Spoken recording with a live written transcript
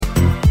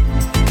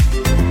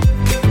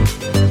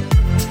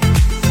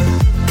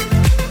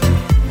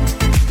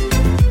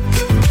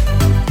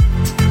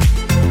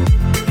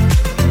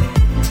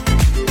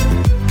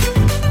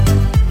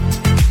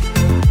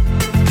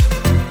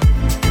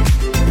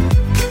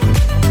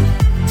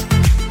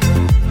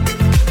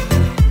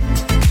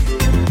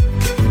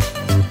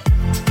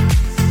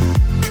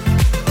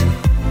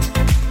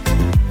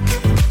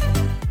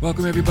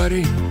Welcome,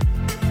 everybody.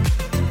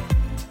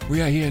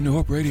 We are here in New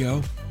Hope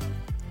Radio.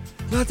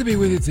 Glad to be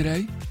with you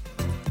today.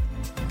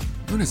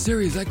 On a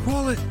series, I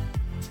call it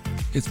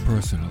It's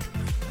Personal.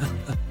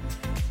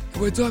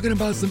 We're talking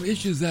about some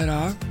issues that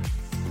are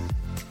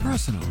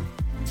personal,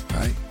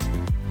 right?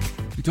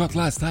 We talked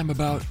last time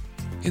about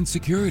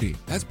insecurity.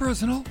 That's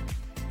personal.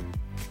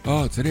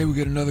 Oh, today we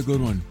get another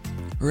good one.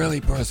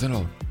 Really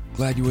personal.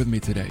 Glad you're with me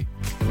today.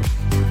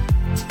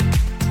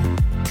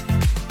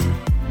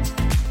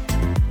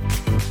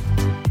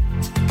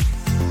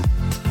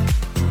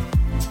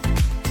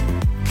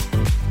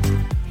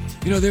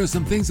 You know, there are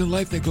some things in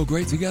life that go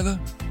great together.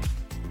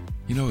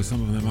 You know what some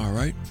of them are,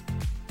 right?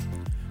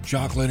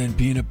 Chocolate and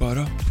peanut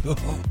butter.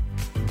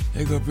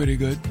 They go pretty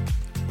good.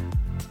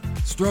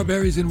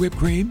 Strawberries and whipped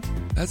cream.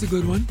 That's a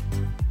good one.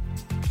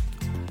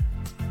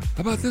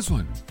 How about this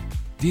one?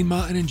 Dean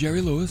Martin and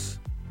Jerry Lewis.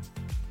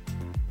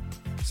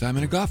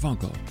 Simon and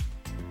Garfunkel.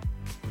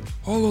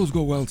 All those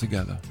go well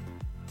together.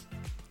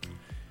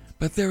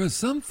 But there are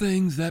some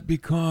things that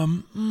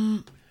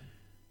become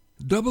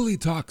doubly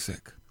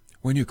toxic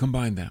when you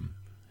combine them.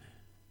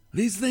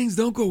 These things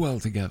don't go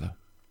well together.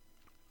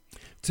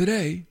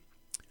 Today,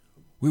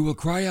 we will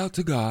cry out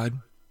to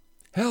God,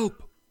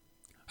 "Help!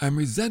 I'm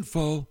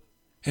resentful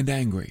and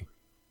angry."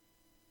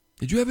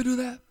 Did you ever do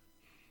that?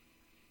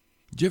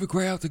 Did you ever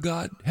cry out to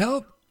God,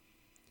 "Help!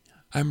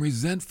 I'm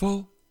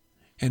resentful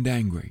and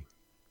angry"?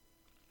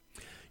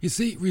 You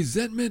see,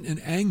 resentment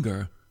and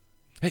anger,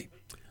 hey,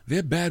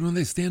 they're bad when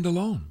they stand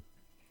alone.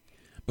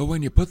 But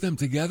when you put them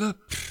together,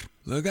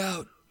 look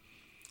out.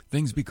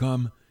 Things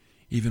become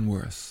even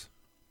worse.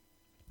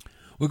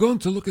 We're going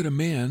to look at a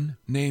man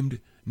named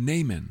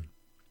Naaman,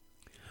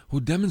 who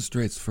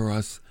demonstrates for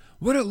us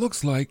what it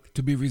looks like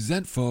to be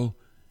resentful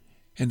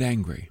and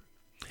angry.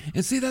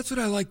 And see, that's what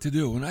I like to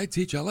do. When I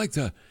teach, I like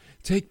to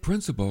take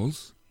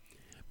principles,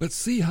 but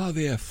see how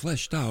they are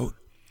fleshed out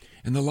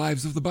in the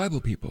lives of the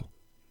Bible people.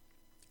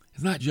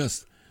 It's not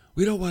just,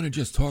 we don't want to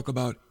just talk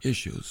about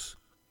issues,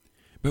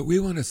 but we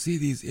want to see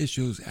these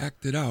issues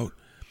acted out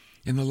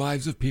in the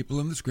lives of people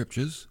in the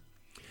scriptures,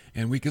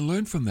 and we can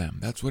learn from them.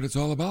 That's what it's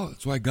all about.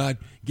 That's why God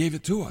gave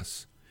it to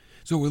us.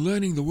 So we're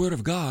learning the Word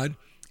of God,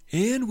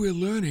 and we're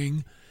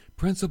learning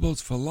principles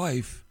for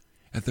life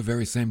at the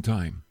very same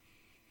time.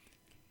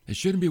 It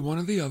shouldn't be one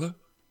or the other.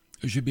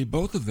 It should be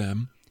both of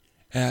them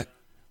at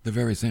the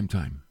very same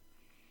time.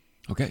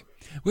 Okay?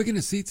 We're going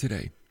to see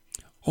today,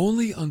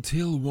 only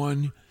until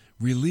one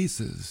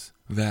releases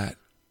that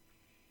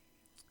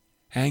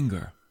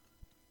anger,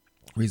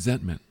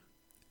 resentment,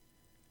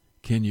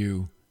 can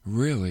you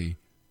really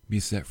be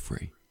set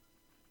free.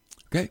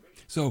 Okay,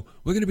 so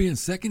we're going to be in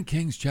 2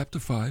 Kings chapter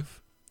 5.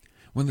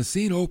 When the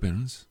scene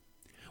opens,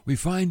 we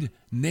find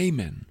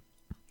Naaman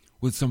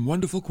with some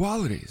wonderful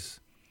qualities.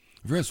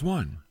 Verse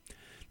 1.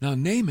 Now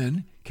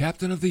Naaman,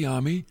 captain of the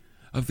army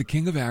of the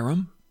king of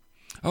Aram,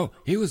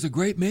 he was a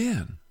great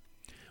man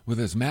with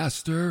his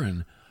master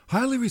and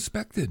highly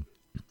respected,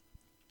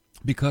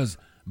 because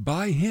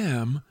by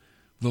him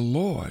the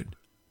Lord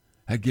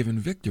had given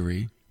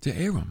victory to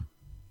Aram.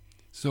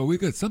 So we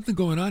got something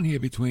going on here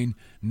between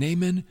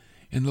Naaman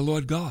and the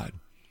Lord God.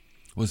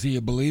 Was he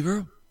a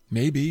believer?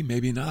 Maybe,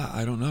 maybe not.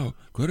 I don't know.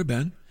 Could have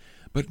been.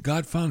 But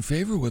God found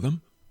favor with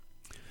him.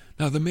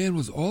 Now the man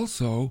was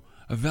also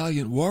a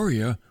valiant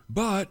warrior,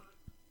 but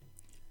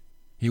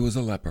he was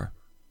a leper.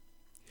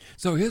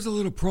 So here's a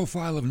little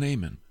profile of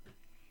Naaman.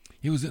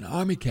 He was an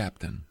army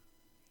captain,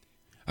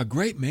 a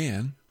great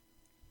man,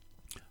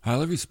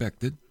 highly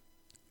respected,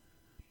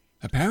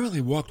 apparently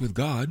walked with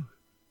God,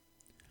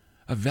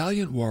 a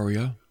valiant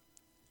warrior,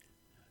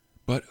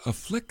 but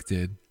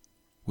afflicted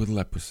with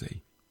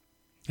leprosy.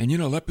 And you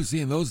know, leprosy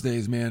in those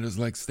days, man, is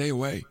like, stay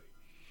away.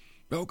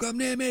 Don't come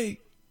near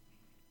me.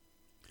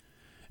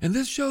 And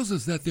this shows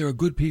us that there are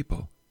good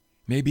people,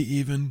 maybe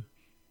even,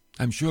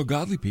 I'm sure,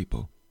 godly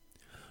people,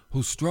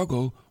 who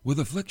struggle with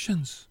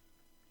afflictions.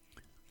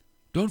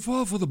 Don't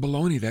fall for the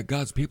baloney that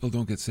God's people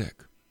don't get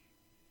sick.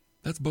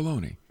 That's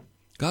baloney.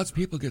 God's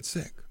people get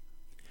sick.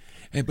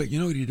 But you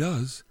know what he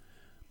does?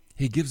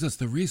 He gives us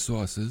the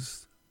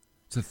resources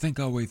to think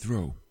our way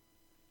through.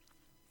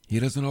 He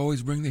doesn't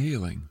always bring the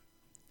healing.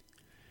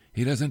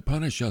 He doesn't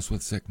punish us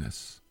with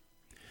sickness.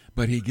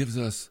 But he gives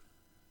us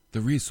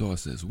the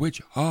resources,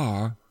 which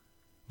are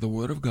the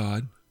Word of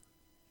God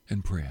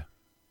and prayer.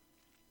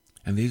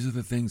 And these are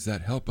the things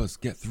that help us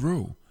get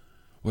through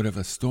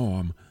whatever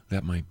storm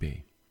that might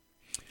be.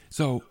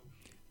 So,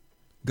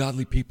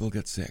 godly people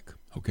get sick,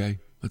 okay?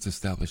 Let's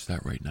establish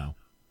that right now.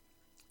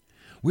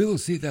 We will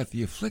see that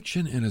the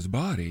affliction in his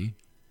body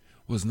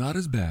was not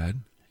as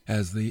bad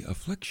as the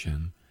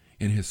affliction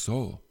in his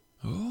soul.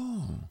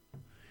 Oh,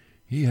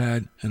 he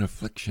had an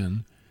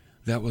affliction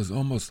that was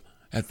almost,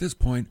 at this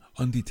point,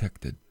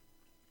 undetected.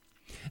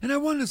 And I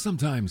wonder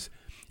sometimes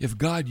if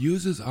God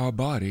uses our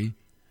body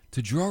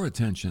to draw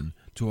attention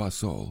to our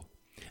soul.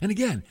 And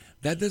again,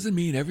 that doesn't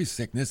mean every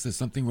sickness there's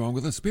something wrong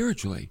with us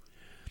spiritually.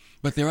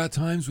 But there are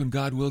times when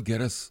God will get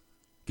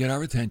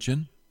our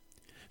attention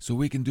so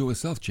we can do a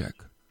self-check.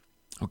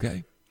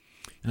 Okay?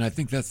 And I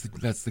think that's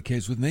the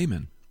case with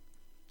Naaman.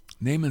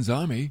 Naaman's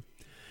army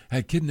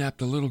had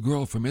kidnapped a little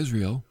girl from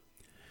Israel,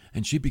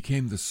 and she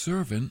became the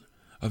servant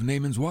of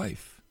Naaman's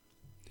wife.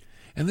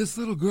 And this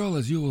little girl,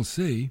 as you will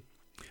see,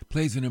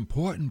 plays an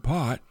important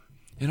part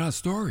in our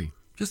story.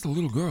 Just a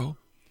little girl,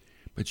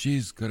 but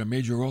she's got a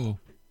major role.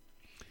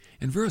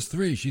 In verse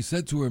 3, she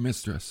said to her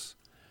mistress,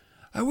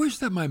 "I wish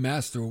that my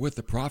master were with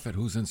the prophet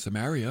who's in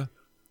Samaria.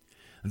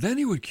 Then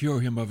he would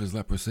cure him of his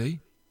leprosy."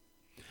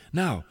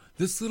 Now,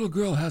 this little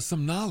girl has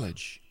some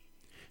knowledge.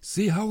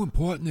 See how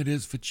important it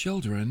is for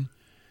children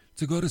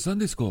to go to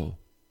Sunday school,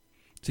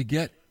 to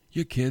get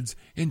your kids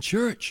in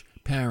church,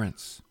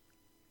 parents.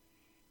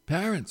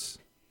 Parents,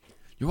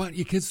 you want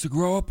your kids to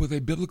grow up with a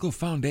biblical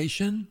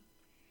foundation?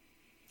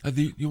 Or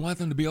you want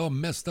them to be all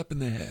messed up in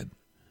the head?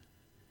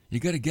 You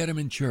got to get them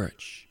in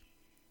church.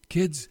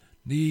 Kids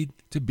need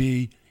to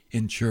be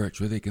in church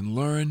where they can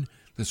learn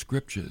the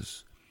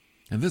scriptures.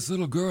 And this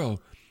little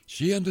girl,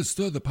 she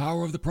understood the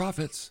power of the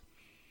prophets.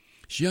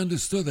 She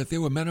understood that they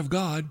were men of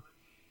God,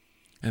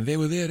 and they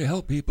were there to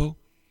help people.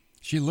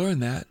 She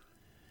learned that.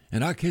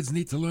 And our kids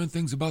need to learn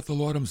things about the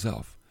Lord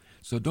himself.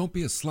 So don't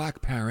be a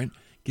slack parent.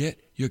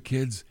 Get your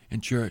kids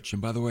in church.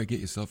 And by the way, get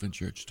yourself in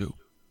church too.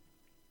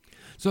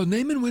 So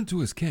Naaman went to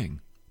his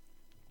king,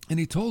 and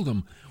he told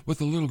him what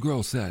the little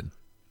girl said.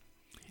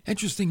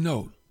 Interesting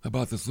note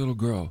about this little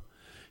girl.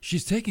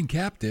 She's taken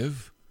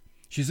captive.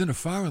 She's in a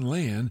foreign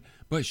land,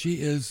 but she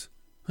is,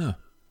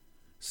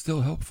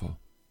 still helpful.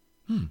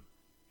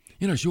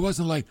 She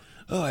wasn't like,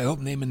 "Oh, I hope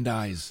Naaman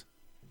dies."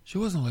 She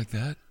wasn't like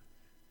that.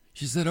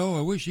 She said, "Oh,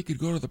 I wish he could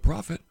go to the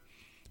prophet.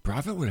 The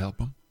prophet would help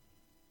him."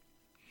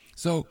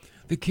 So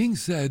the king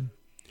said,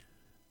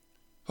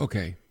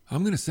 "Okay,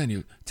 I'm going to send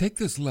you, take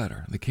this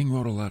letter." The king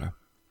wrote a letter.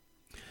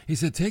 He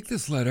said, "Take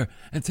this letter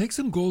and take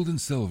some gold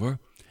and silver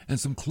and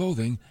some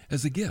clothing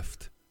as a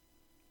gift."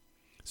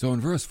 So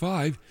in verse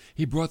 5,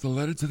 he brought the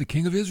letter to the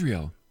king of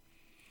Israel.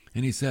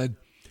 And he said,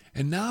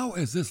 "And now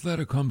as this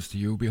letter comes to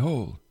you,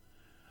 behold,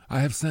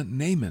 I have sent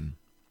Naaman,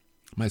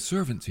 my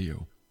servant, to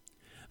you,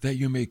 that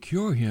you may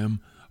cure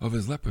him of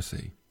his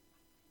leprosy."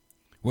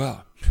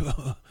 Well,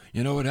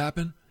 you know what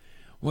happened?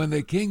 When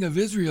the king of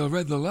Israel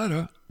read the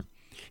letter,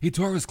 he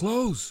tore his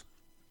clothes.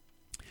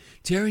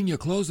 Tearing your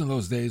clothes in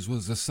those days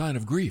was a sign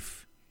of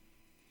grief.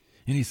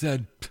 And he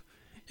said,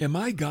 "Am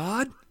I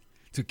God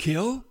to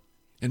kill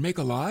and make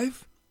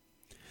alive?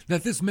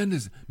 That this man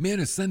is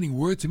sending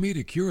word to me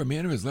to cure a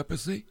man of his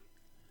leprosy?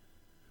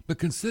 But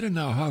consider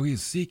now how he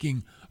is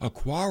seeking a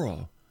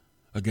quarrel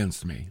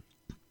against me."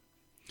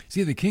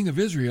 See, the king of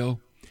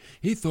Israel,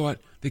 he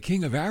thought the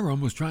king of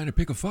Aram was trying to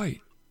pick a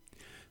fight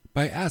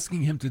by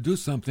asking him to do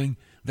something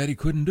that he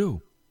couldn't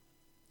do.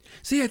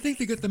 See, I think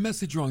they get the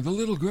message wrong. The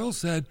little girl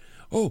said,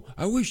 "Oh,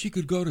 I wish he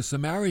could go to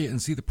Samaria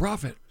and see the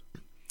prophet."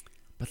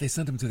 But they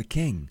sent him to the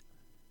king.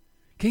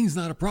 King's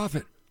not a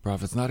prophet.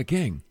 Prophet's not a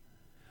king.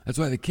 That's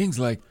why the king's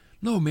like,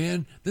 "No,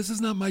 man, this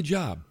is not my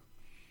job.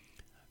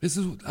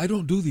 I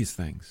don't do these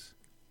things."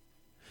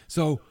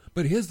 So,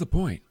 but here's the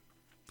point.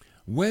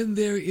 When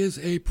there is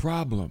a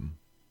problem,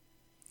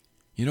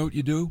 you know what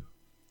you do?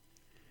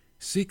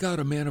 Seek out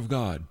a man of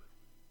God,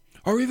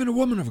 or even a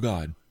woman of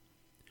God,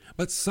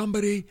 but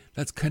somebody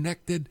that's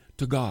connected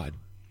to God.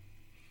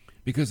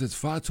 Because it's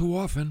far too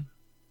often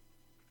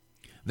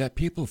that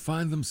people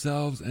find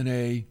themselves in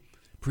a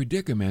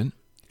predicament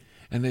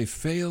and they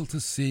fail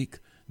to seek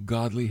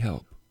godly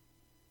help.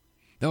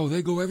 No,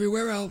 they go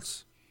everywhere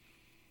else,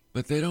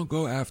 but they don't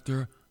go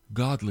after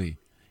godly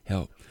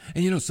help.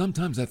 And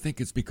sometimes I think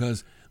it's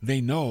because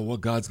they know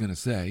what God's going to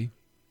say,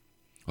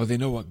 or they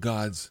know what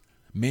God's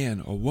man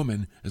or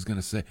woman is going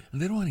to say,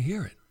 and they don't want to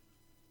hear it.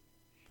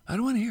 I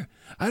don't want to hear.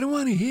 I don't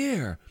want to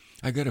hear,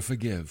 "I got to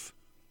forgive."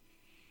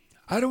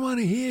 I don't want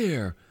to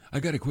hear, "I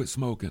got to quit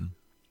smoking."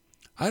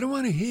 I don't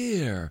want to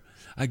hear,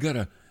 "I got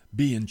to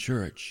be in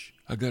church.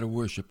 I got to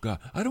worship God."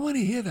 I don't want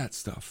to hear that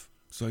stuff.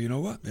 So you know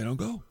what? They don't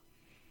go.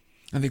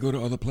 And they go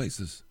to other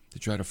places to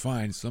try to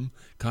find some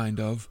kind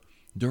of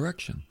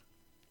direction.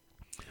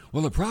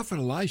 Well, the prophet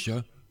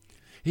Elisha,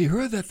 he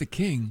heard that the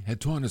king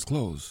had torn his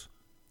clothes.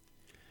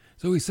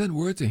 So he sent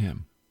word to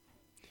him.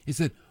 He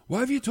said, "Why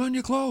have you torn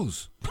your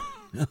clothes?"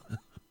 In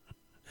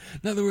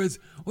other words,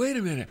 wait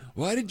a minute.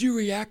 Why did you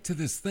react to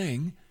this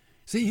thing?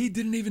 See, he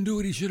didn't even do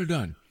what he should have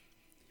done.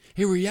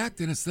 He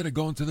reacted instead of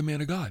going to the man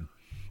of God.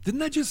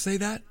 Didn't I just say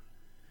that?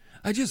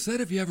 I just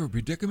said if you have a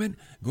predicament,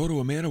 go to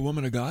a man or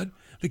woman of God.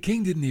 The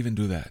king didn't even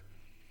do that.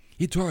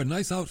 He tore a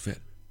nice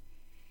outfit.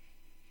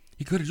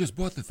 He could have just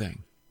bought the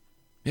thing.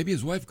 Maybe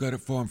his wife got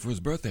it for him for his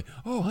birthday.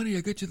 "Oh, honey,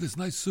 I got you this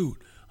nice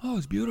suit. Oh,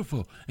 it's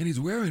beautiful." And he's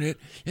wearing it.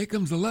 Here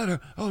comes the letter.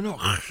 Oh, no.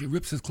 He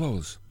rips his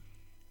clothes.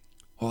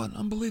 Oh,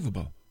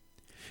 unbelievable.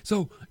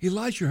 So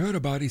Elisha heard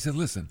about it. He said,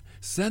 "Listen,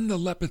 send the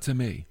leper to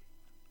me,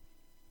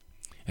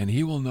 and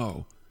he will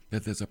know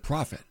that there's a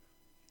prophet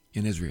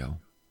in Israel."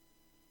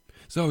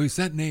 So he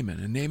sent Naaman,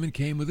 and Naaman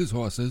came with his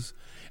horses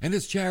and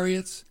his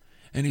chariots,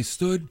 and he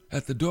stood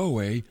at the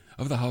doorway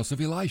of the house of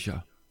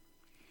Elisha.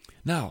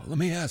 Now, let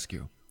me ask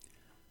you,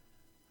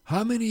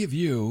 how many of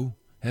you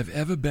have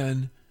ever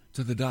been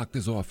to the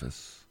doctor's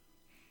office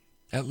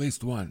at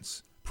least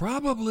once.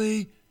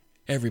 Probably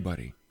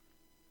everybody.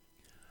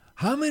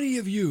 How many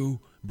of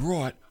you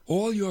brought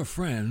all your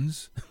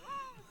friends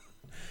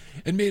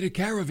and made a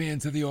caravan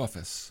to the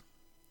office?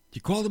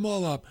 You called them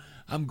all up.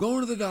 I'm going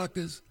to the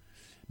doctor's.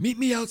 Meet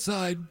me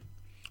outside.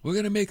 We're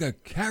going to make a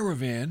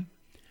caravan.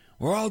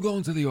 We're all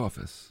going to the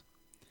office.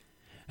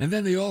 And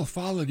then they all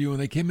followed you and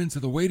they came into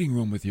the waiting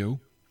room with you.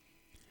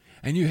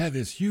 And you had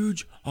this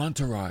huge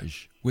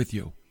entourage with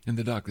you in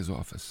the doctor's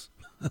office.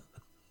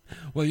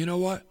 Well, you know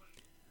what?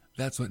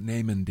 That's what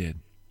Naaman did.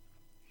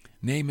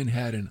 Naaman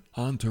had an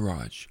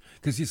entourage.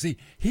 Because you see,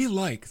 he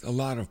liked a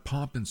lot of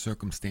pomp and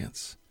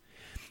circumstance.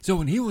 So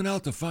when he went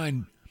out to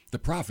find the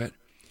prophet,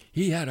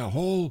 he had a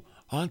whole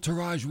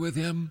entourage with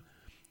him,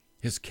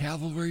 his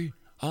cavalry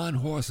on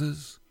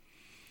horses,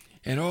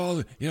 and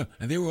all, and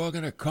they were all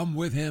going to come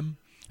with him,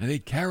 and they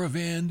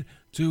caravanned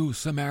to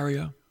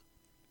Samaria.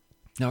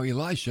 Now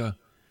Elisha,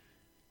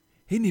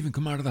 he didn't even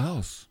come out of the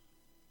house.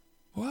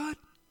 What?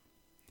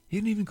 He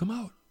didn't even come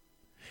out.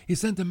 He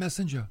sent a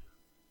messenger.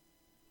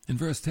 In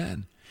verse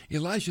 10,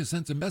 Elisha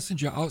sent a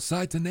messenger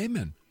outside to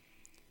Naaman.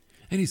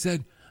 And he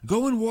said,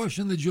 go and wash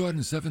in the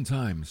Jordan 7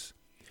 times,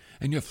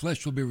 and your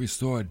flesh will be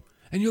restored,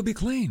 and you'll be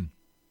clean.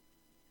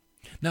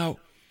 Now,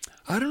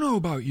 I don't know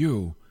about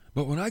you,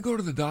 but when I go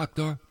to the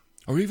doctor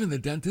or even the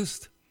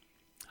dentist,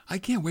 I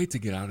can't wait to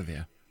get out of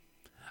there.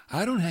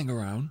 I don't hang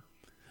around.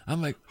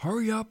 I'm like,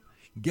 hurry up,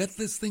 get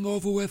this thing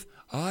over with.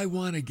 I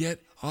want to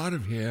get out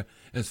of here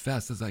as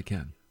fast as I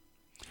can.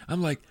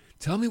 I'm like,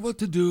 tell me what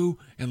to do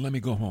and let me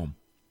go home.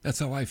 That's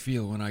how I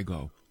feel when I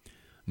go.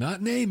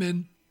 Not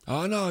Naaman.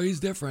 Oh no, he's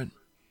different.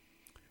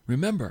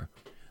 Remember,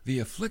 the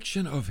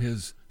affliction of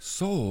his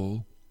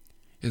soul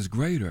is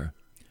greater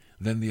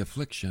than the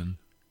affliction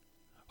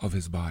of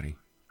his body.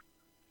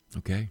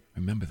 Okay?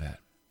 Remember that.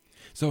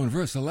 So in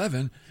verse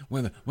 11,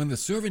 when the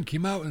servant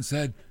came out and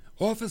said,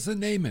 Officer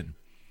Naaman,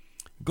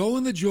 go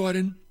in the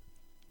Jordan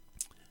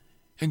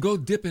and go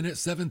dip in it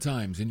 7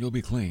 times and you'll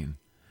be clean.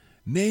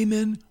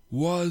 Naaman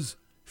was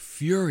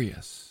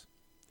furious.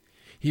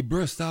 He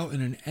burst out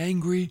in an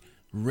angry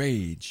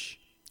rage.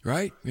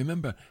 Right?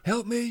 Remember,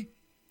 help me.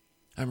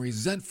 I'm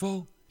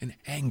resentful and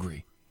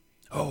angry.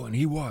 Oh, and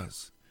he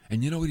was.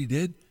 And you know what he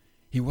did?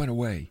 He went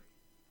away.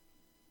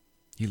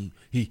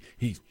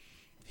 He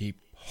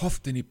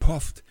huffed and he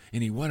puffed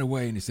and he went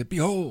away and he said,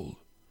 behold,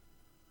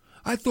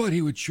 I thought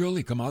he would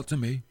surely come out to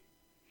me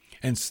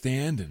and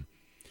stand and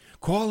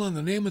call on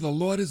the name of the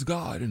Lord his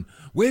God and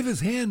wave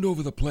his hand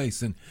over the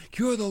place and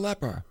cure the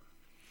leper.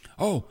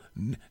 Oh,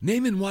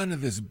 Naaman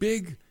wanted this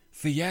big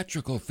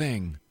theatrical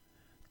thing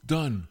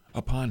done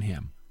upon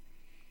him.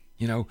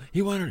 You know,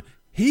 he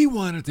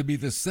wanted to be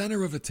the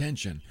center of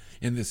attention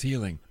in this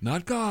healing,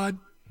 not God,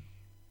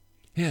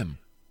 him.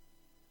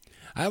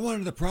 I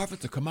wanted the prophet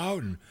to come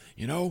out and,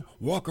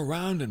 walk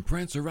around and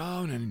prance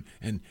around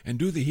and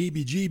do the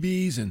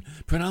heebie-jeebies and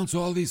pronounce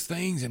all these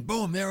things and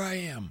boom, there I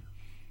am.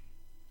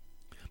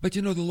 But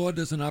the Lord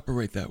doesn't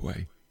operate that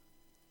way.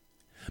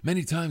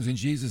 Many times when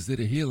Jesus did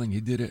a healing, he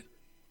did it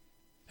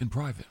in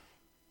private.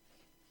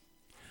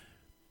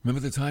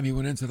 Remember the time he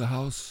went into the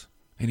house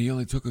and he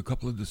only took a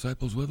couple of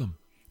disciples with him,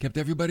 kept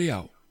everybody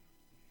out,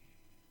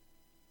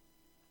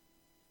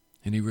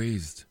 and he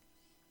raised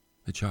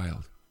the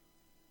child.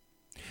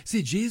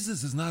 See,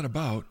 Jesus is not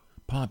about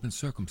pomp and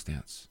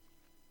circumstance.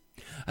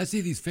 I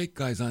see these fake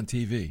guys on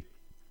TV.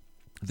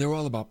 They're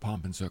all about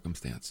pomp and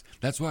circumstance.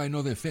 That's why I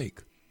know they're fake.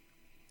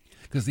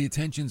 Because the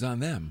attention's on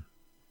them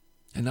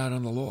and not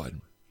on the Lord.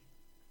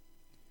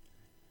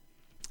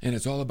 And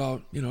it's all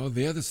about,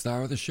 they're the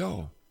star of the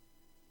show,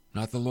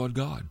 not the Lord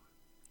God.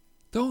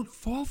 Don't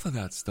fall for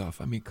that stuff.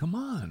 I mean, come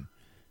on.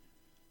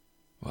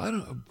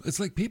 Well, it's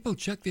like people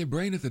check their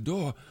brain at the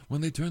door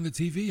when they turn the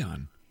TV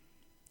on.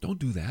 Don't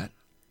do that.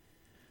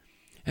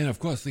 And of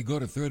course, they go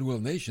to third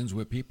world nations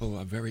where people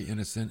are very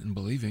innocent and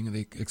believing, and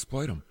they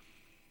exploit them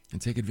and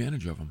take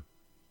advantage of them.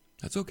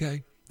 That's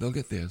okay. They'll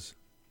get theirs.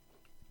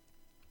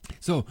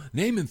 So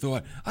Naaman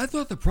thought, I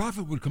thought the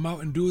prophet would come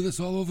out and do this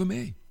all over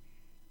me.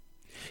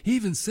 He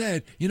even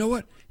said, you know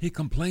what? He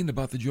complained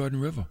about the Jordan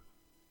River.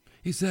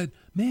 He said,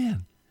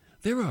 man,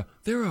 there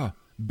are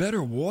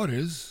better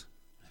waters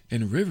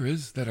and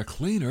rivers that are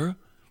cleaner.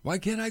 Why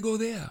can't I go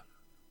there?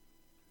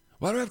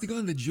 Why do I have to go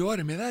in the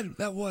Jordan? Man,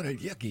 that water,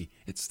 yucky.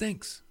 It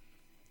stinks.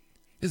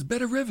 There's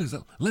better rivers.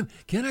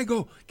 Can I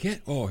go?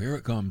 Oh, here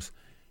it comes.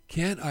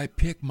 Can't I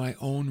pick my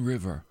own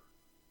river?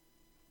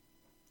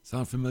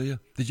 Sound familiar?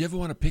 Did you ever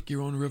want to pick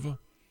your own river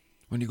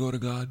when you go to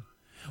God?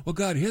 Well,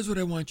 God, here's what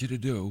I want you to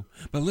do.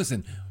 But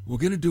listen, we're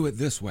going to do it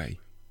this way.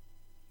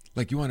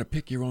 Like you want to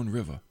pick your own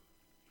river.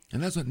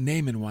 And that's what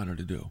Naaman wanted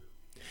to do.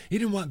 He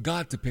didn't want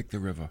God to pick the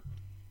river.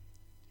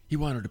 He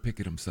wanted to pick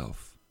it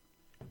himself.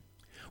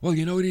 Well,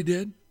 you know what he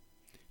did?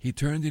 He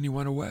turned and he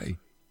went away.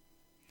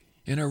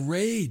 In a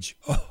rage.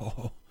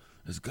 Oh,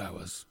 this guy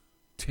was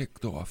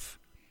ticked off.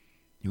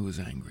 He was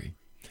angry.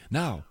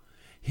 Now,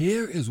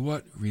 here is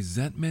what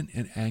resentment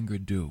and anger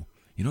do.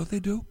 You know what they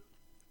do?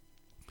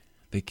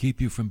 They keep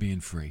you from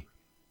being free.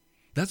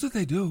 That's what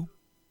they do.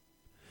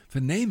 For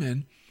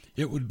Naaman,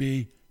 it would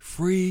be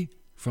free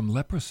from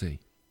leprosy.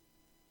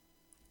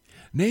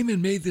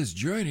 Naaman made this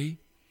journey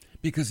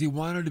because he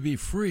wanted to be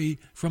free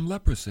from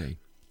leprosy.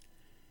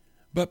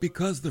 But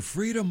because the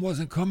freedom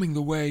wasn't coming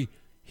the way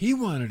he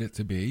wanted it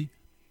to be,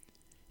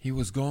 he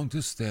was going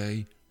to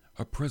stay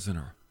a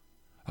prisoner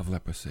of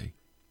leprosy.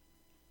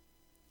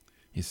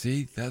 You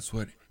see, that's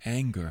what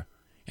anger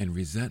and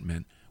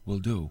resentment will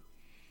do.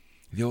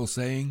 The old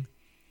saying,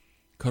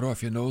 cut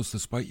off your nose to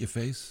spite your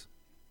face,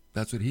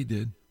 that's what he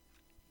did.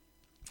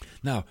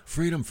 Now,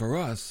 freedom for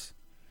us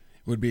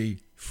would be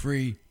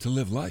free to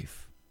live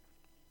life.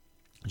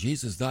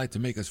 Jesus died to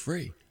make us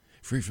free.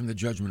 Free from the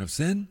judgment of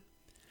sin,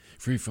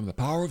 free from the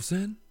power of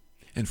sin,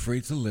 and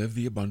free to live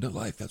the abundant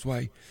life. That's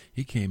why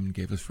he came and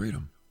gave us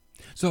freedom.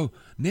 So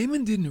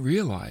Naaman didn't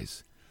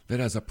realize that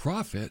as a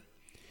prophet,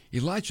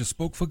 Elijah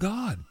spoke for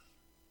God.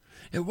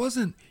 It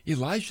wasn't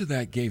Elijah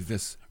that gave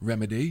this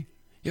remedy.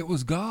 It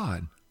was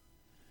God.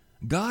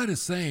 God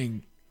is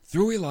saying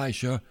through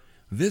Elisha,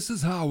 this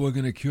is how we're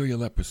going to cure your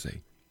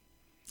leprosy.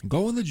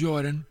 Go in the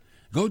Jordan,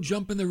 go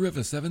jump in the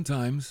river 7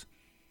 times,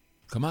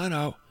 come on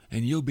out,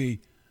 and you'll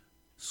be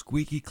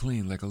squeaky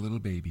clean like a little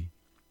baby.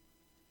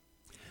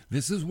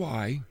 This is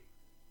why,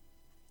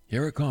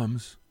 here it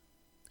comes,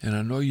 and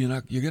I know you're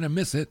going to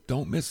miss it,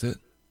 don't miss it.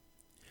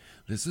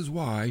 This is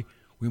why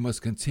we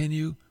must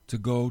continue to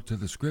go to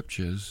the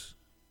scriptures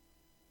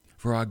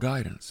for our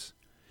guidance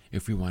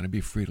if we want to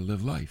be free to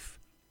live life.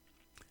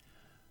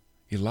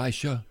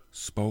 Elisha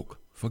spoke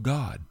for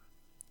God.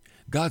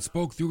 God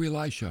spoke through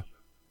Elisha.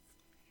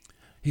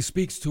 He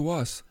speaks to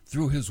us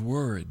through his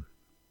word.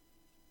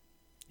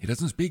 He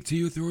doesn't speak to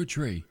you through a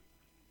tree.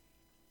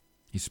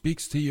 He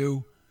speaks to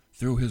you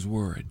through his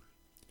word.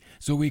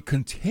 So we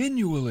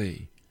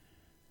continually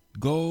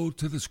go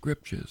to the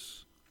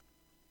scriptures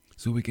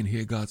so we can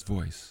hear God's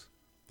voice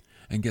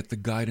and get the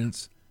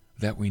guidance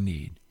that we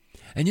need.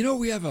 And you know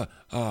we have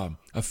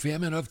a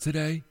famine of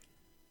today?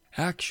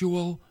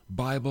 Actual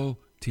Bible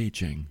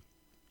teaching.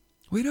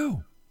 We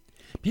do.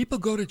 People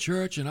go to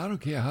church, and I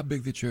don't care how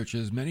big the church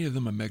is. Many of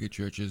them are mega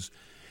churches.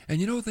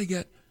 And you know what they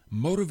get?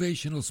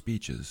 Motivational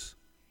speeches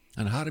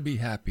on how to be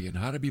happy and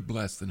how to be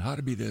blessed and how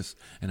to be this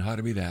and how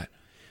to be that.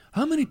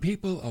 How many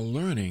people are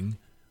learning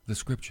the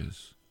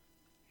scriptures?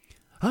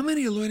 How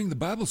many are learning the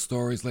Bible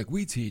stories like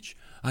we teach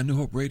on New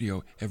Hope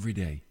Radio every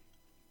day?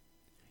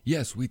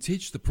 Yes, we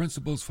teach the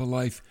principles for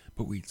life,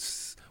 but we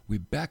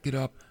back it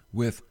up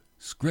with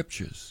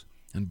scriptures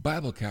and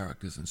Bible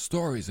characters and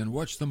stories and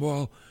watch them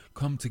all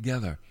come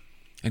together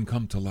and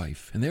come to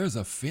life. And there's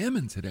a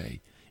famine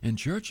today in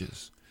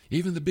churches,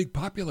 even the big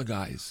popular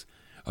guys,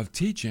 of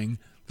teaching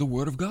the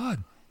Word of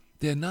God.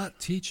 They're not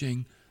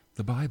teaching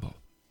the Bible.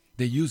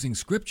 They're using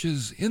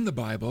scriptures in the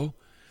Bible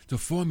to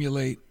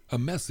formulate a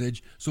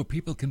message so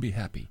people can be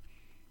happy.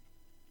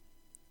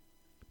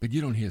 But you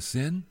don't hear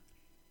sin.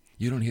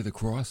 You don't hear the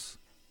cross.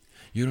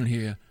 You don't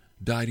hear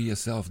die to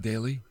yourself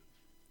daily.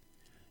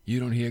 You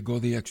don't hear go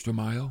the extra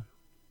mile.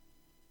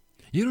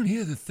 You don't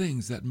hear the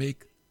things that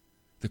make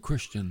the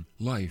Christian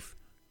life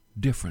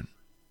different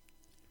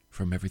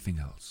from everything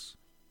else.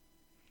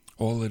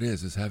 All it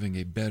is having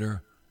a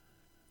better,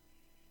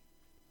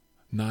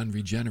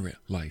 non-regenerate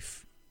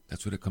life.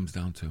 That's what it comes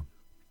down to.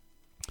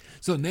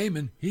 So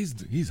Naaman,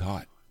 he's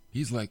hot.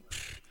 He's like,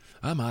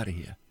 I'm out of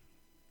here.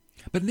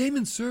 But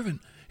Naaman's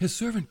his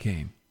servant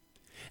came,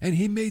 and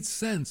he made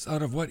sense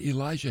out of what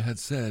Elijah had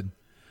said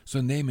so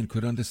Naaman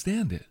could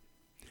understand it.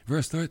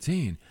 Verse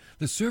 13,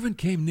 the servant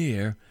came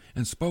near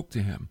and spoke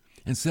to him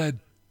and said,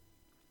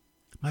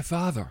 my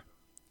father.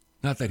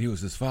 Not that he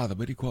was his father,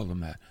 but he called him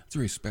that.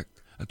 It's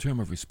a term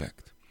of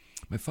respect.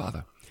 My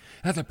father,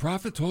 had the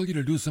prophet told you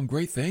to do some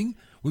great thing,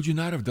 would you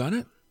not have done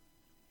it?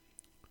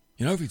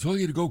 You know, if he told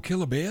you to go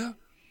kill a bear,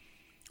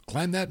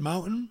 climb that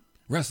mountain,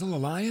 wrestle a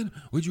lion,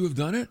 would you have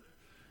done it?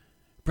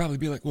 Probably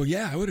be like, well,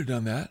 yeah, I would have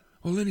done that.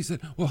 Well, then he said,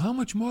 well, how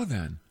much more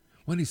then?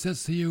 When he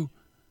says to you,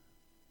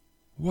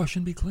 wash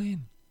and be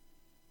clean.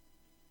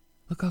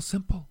 Look how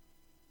simple.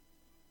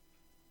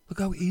 Look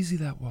how easy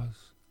that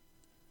was.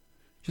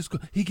 Just go.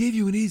 He gave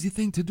you an easy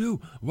thing to do.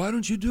 Why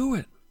don't you do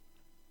it?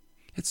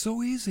 It's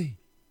so easy.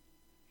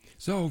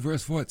 So,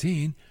 verse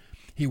 14,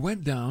 he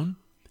went down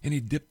and he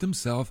dipped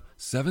himself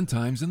 7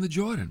 times in the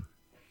Jordan,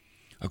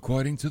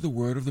 according to the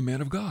word of the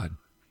man of God.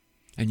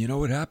 And you know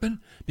what happened?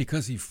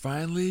 Because he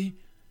finally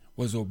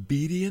was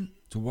obedient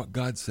to what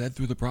God said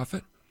through the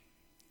prophet,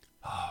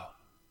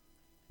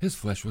 his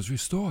flesh was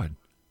restored,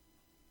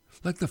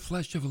 like the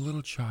flesh of a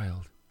little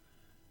child,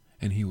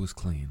 and he was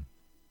clean.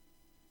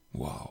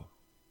 Wow.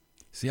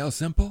 See how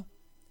simple?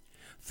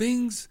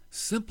 Things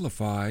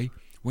simplify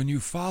when you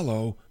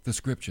follow the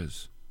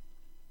scriptures.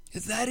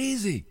 It's that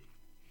easy.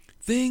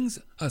 Things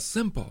are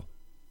simple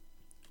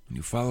when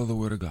you follow the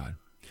word of God.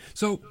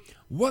 So,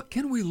 what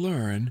can we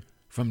learn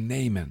from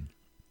Naaman?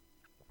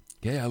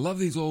 Okay, I love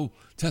these Old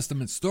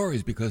Testament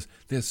stories because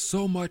there's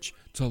so much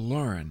to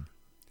learn.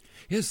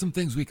 Here's some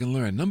things we can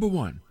learn. Number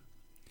 1,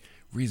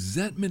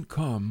 resentment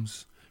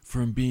comes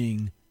from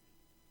being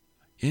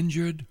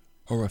injured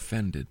or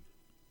offended.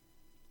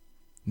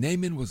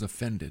 Naaman was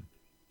offended.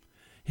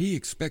 He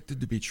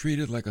expected to be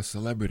treated like a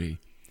celebrity,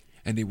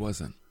 and he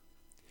wasn't.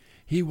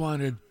 He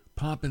wanted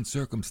pomp and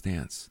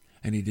circumstance,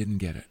 and he didn't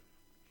get it.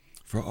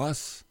 For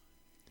us,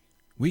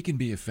 we can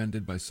be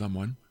offended by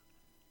someone,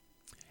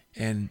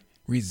 and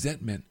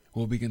resentment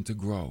will begin to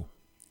grow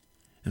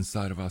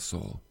inside of our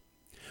soul.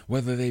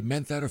 Whether they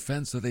meant that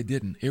offense or they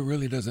didn't, it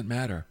really doesn't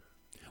matter.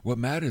 What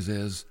matters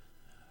is,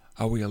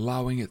 are we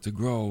allowing it to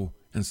grow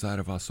inside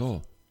of our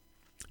soul?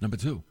 Number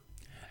 2,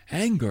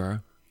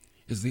 anger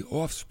is the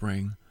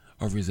offspring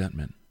of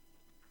resentment.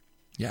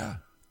 Yeah.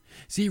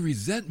 See,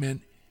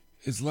 resentment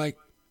is like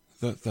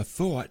the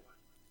thought.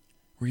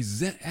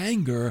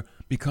 Anger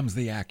becomes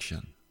the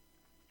action.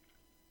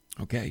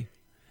 Okay?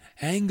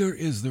 Anger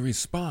is the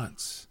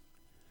response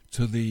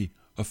to the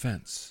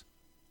offense.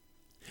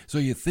 So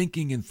you're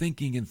thinking and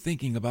thinking and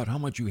thinking about how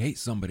much you hate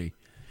somebody.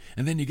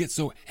 And then you get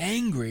so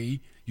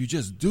angry, you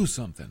just do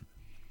something.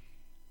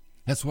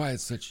 That's why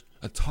it's such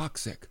a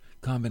toxic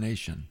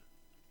combination.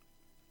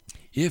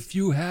 If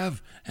you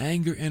have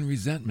anger and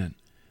resentment,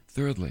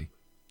 thirdly,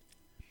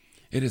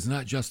 it is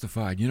not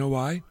justified. You know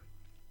why?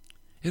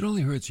 It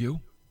only hurts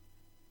you.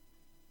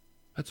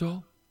 That's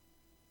all.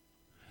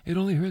 It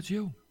only hurts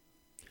you.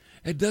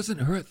 It doesn't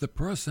hurt the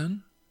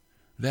person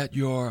that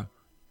you're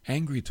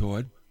angry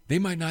toward. They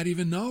might not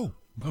even know.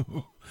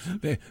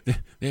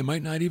 they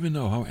might not even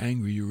know how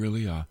angry you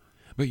really are.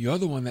 But you're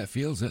the one that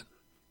feels it.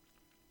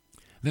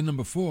 Then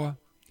number 4,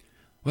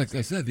 like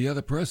I said, the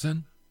other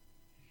person,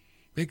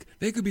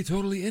 they could be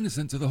totally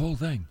innocent to the whole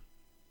thing.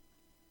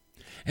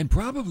 And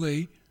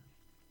probably,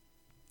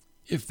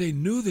 if they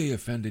knew they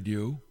offended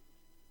you,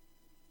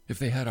 if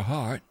they had a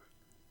heart,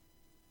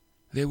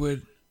 they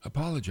would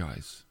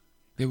apologize.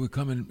 They would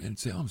come in and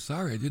say, oh, I'm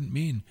sorry, I didn't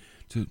mean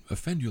to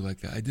offend you like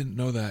that. I didn't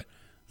know that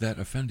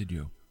offended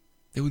you.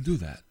 They would do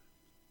that.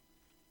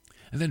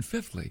 And then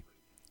fifthly,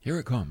 here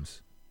it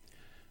comes.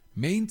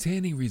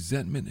 Maintaining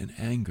resentment and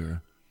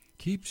anger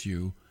keeps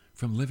you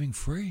from living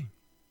free.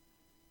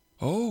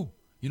 Oh,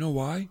 you know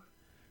why?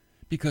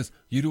 Because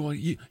you don't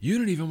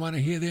even want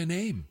to hear their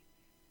name.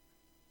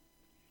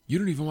 You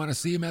don't even want to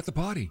see them at the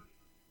party.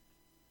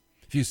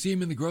 If you see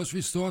them in the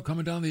grocery store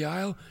coming down the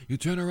aisle, you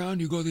turn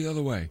around, you go the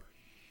other way.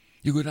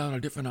 You go down a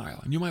different aisle,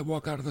 and you might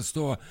walk out of the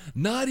store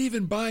not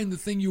even buying the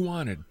thing you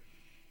wanted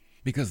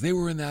because they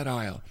were in that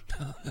aisle.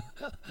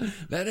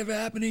 That ever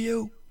happened to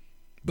you?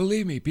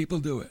 Believe me, people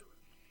do it.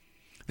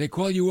 They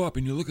call you up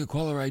and you look at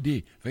caller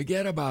ID.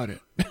 Forget about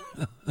it.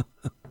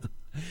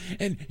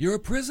 And you're a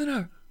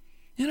prisoner.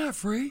 You're not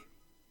free.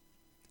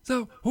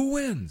 So who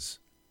wins?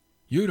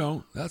 You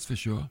don't, that's for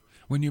sure.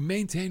 When you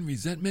maintain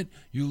resentment,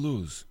 you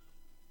lose.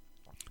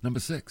 Number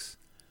 6.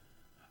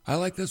 I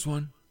like this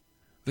one.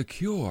 The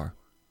cure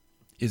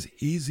is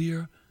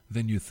easier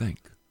than you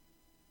think.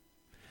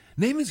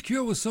 Naaman's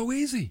cure was so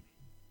easy.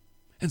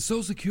 And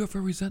so's the cure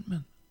for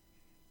resentment.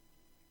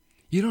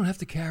 You don't have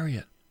to carry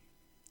it.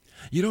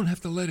 You don't have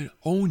to let it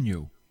own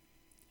you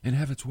and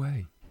have its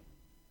way.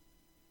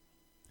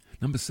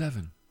 Number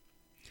 7,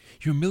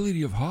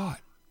 humility of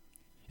heart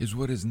is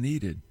what is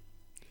needed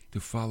to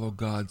follow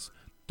God's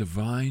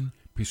divine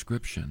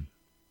prescription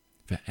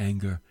for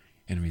anger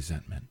and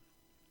resentment.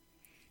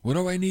 What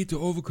do I need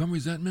to overcome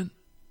resentment?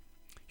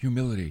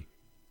 Humility.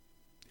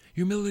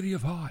 Humility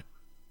of heart.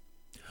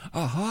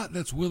 A heart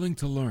that's willing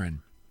to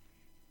learn.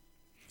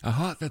 A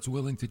heart that's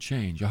willing to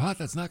change. A heart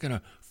that's not going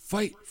to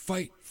fight.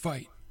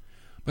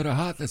 But a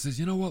heart that says,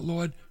 you know what,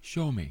 Lord,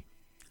 show me.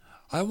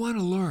 I want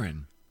to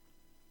learn.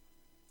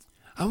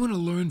 I want to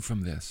learn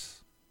from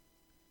this.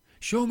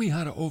 Show me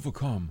how to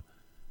overcome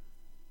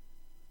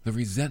the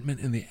resentment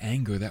and the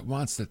anger that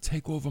wants to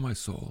take over my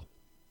soul.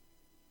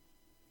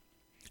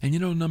 And you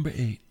know, number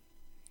 8,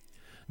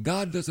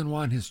 God doesn't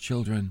want his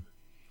children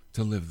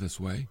to live this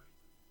way.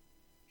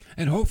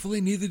 And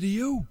hopefully neither do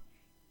you.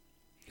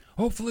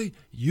 Hopefully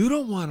you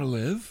don't want to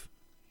live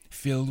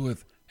filled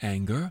with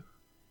anger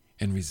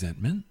and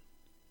resentment.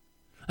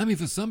 I mean,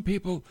 for some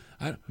people,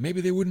 maybe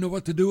they wouldn't know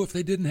what to do if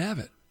they didn't have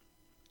it.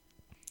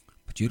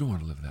 But you don't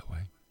want to live that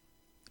way.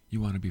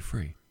 You want to be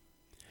free.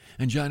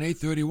 In John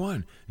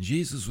 8:31,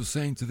 Jesus was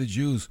saying to the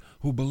Jews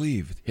who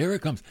believed, here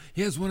it comes.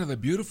 Here's one of the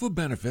beautiful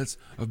benefits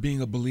of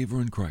being a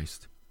believer in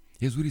Christ.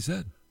 Here's what he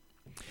said.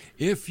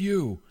 If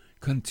you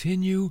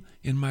continue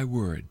in my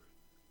word.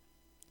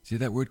 See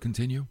that word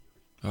continue?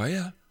 Oh,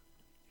 yeah.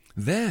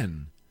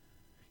 Then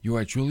you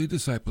are truly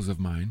disciples of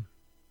mine.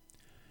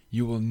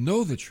 You will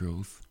know the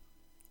truth,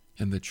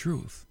 and the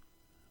truth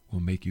will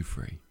make you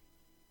free.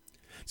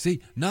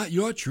 See, not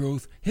your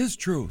truth, his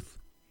truth.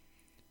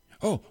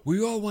 Oh,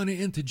 we all want to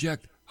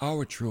interject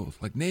our truth,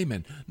 like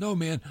Naaman. No,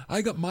 man,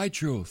 I got my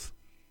truth.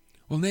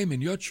 Well,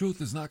 Naaman, your truth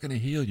is not going to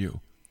heal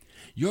you.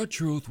 Your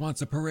truth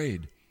wants a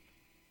parade.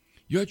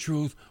 Your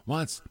truth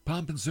wants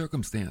pomp and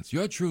circumstance.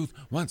 Your truth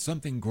wants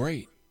something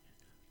great.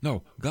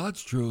 No,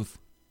 God's truth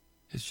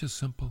is just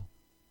simple.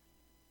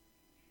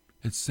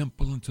 It's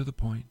simple and to the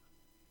point.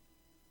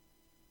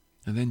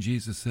 And then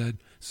Jesus said,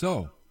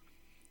 so,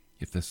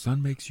 if the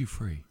Son makes you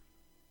free,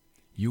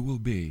 you will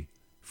be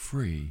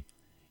free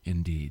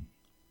indeed.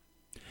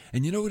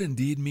 And you know what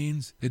indeed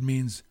means? It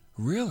means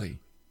really.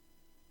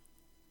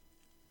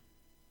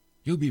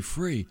 You'll be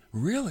free,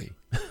 really.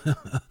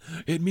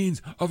 It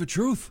means of a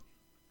truth.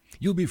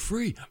 You'll be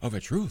free of a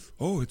truth.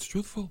 Oh, it's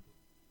truthful.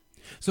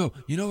 So,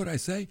 you know what I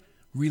say?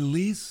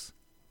 Release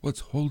what's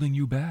holding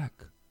you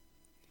back,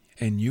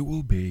 and you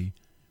will be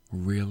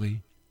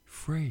really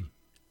free.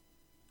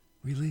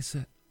 Release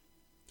it.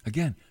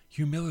 Again,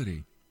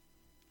 humility.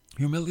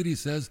 Humility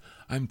says,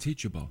 I'm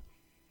teachable.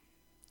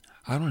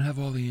 I don't have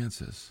all the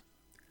answers.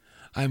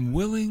 I'm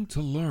willing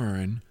to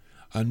learn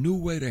a new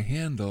way to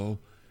handle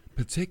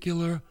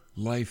particular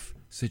life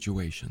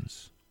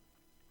situations.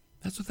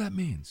 That's what that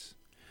means.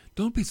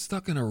 Don't be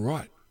stuck in a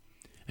rut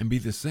and be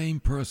the same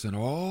person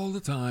all the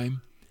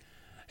time,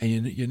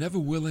 and you're never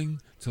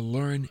willing to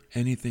learn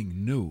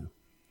anything new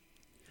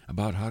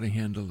about how to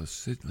handle the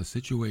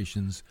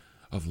situations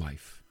of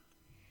life.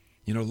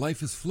 You know,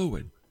 life is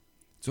fluid.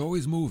 It's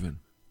always moving.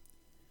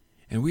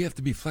 And we have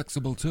to be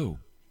flexible too.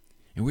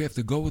 And we have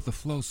to go with the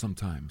flow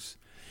sometimes.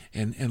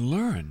 And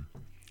learn.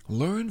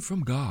 Learn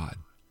from God.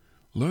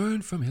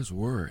 Learn from His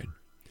Word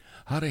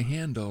how to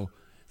handle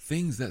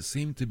things that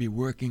seem to be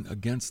working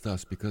against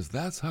us, because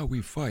that's how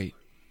we fight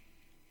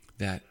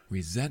that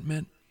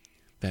resentment,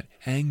 that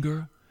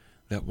anger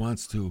that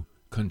wants to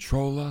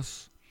control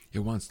us. It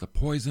wants to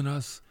poison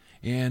us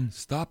and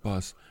stop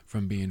us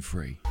from being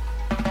free.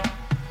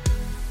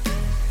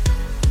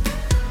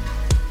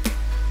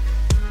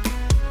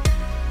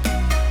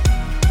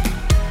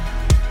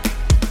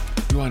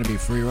 You want to be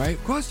free, right?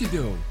 Of course you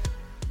do.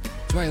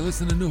 That's why you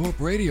listen to New Hope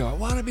Radio. I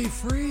want to be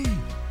free.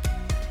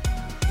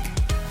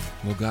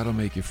 Well, God will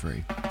make you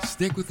free.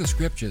 Stick with the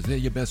scriptures. They're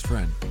your best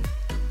friend.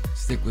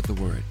 Stick with the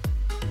Word.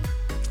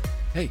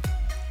 Hey,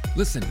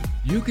 listen,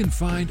 you can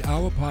find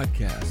our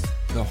podcast,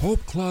 the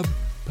Hope Club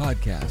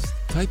Podcast.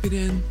 Type it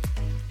in.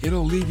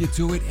 It'll lead you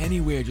to it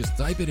anywhere. Just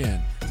type it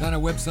in. It's on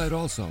our website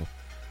also,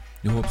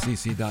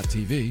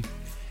 newhopecc.tv.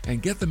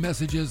 And get the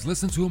messages.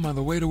 Listen to them on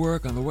the way to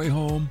work, on the way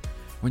home,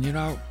 when you're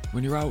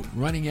out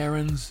running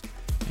errands,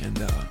 and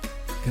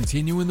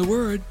continue in the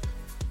Word,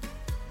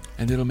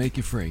 and it'll make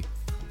you free.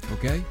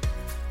 Okay?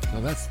 So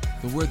that's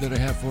the word that I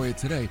have for you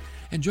today.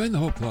 And join the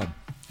Hope Club.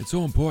 It's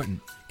so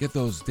important. Get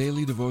those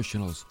daily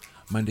devotionals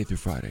Monday through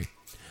Friday.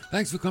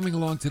 Thanks for coming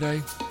along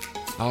today.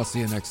 I'll see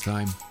you next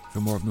time for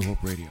more of New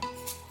Hope Radio.